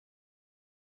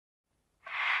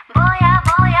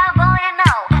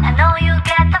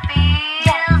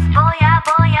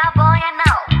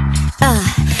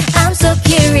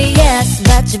fast,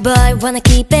 but your boy wanna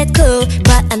keep it cool.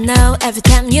 But I know every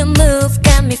time you move,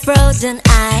 got me frozen.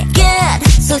 I get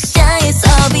so shy, it's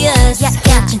obvious. Yeah,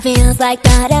 catching feels like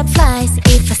butterflies.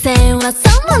 If I say what's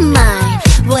on my mind,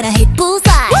 would I hit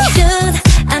bullseye? Dude,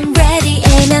 I'm ready,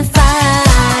 aim and fire.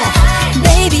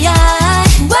 Baby,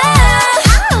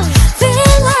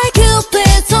 feel like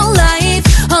Cupid's on life.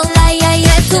 Oh,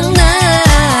 yeah,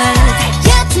 tonight.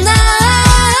 Yeah,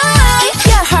 tonight. If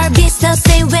your heart beats so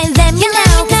stay with them, you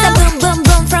know. Cause I boom, boom,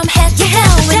 boom from head to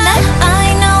toe. I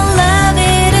know love,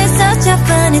 it is such a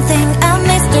funny thing, a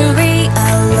mystery,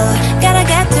 oh Lord. Gotta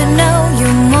get to know you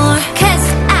more. Cause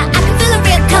I can feel a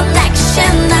real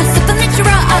connection, a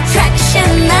supernatural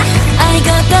attraction. I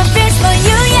got the feels for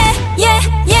you, yeah, yeah,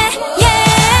 yeah, yeah.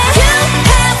 You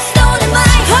have stolen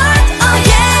my heart, oh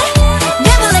yeah.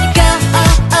 Never let it go,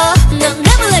 oh, oh, no,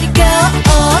 never let it go,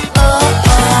 oh, oh,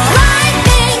 oh.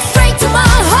 Lightning straight to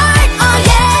my heart, oh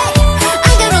yeah.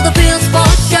 I got all the feels for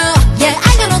sure, yeah,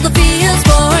 I got all the feels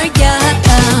for ya.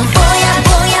 Boy, I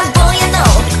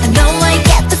know I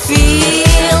get the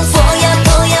feels. Boy,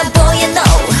 I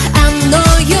know, I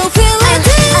know you feel it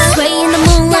too. Sway in the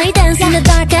moonlight, dance in the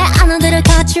dark, I know that I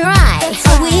caught your eye.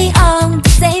 Are we on the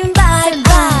same vibe?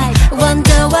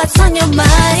 Wonder what's on your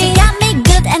mind. You got me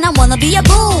good and I wanna be a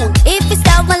bull. If you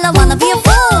stop, well I wanna be a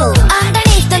fool.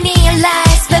 Underneath the neon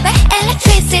lights, baby,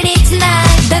 electricity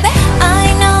tonight, baby.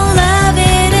 I know love,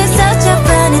 it is such a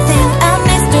funny thing, a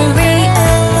mystery,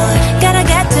 oh Lord. Gotta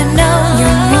get to know you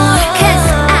more. Cause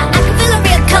I can feel a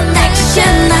real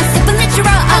connection, a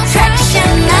supernatural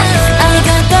attraction. I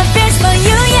got the feels for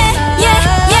you, yeah, yeah,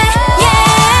 yeah, yeah.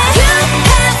 You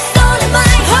have stolen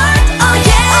my heart, oh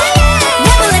yeah.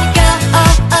 Never let it go,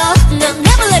 oh, oh, no,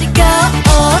 never let it go,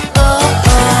 oh, oh,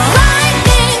 oh.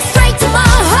 Lightning straight to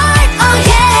my heart, oh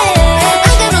yeah.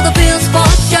 I got all the feels for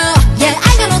sure, yeah,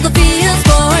 I got all the feels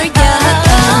for ya.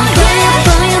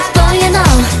 Boy, you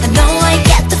know, I know I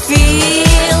get the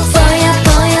feels. Boy,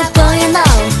 you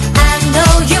know, I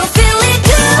know you feel it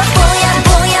too.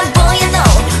 Boy, you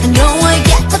know, I know I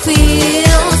get the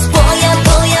feels. Boy,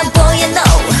 you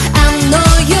know, I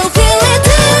know you feel it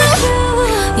too.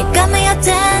 You got my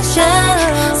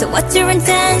attention, so what's your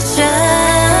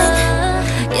intention?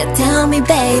 Yeah, tell me,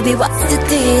 baby, what's the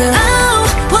deal? Oh,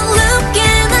 one look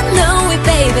and I know it,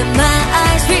 baby. My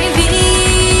eyes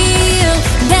reveal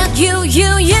that you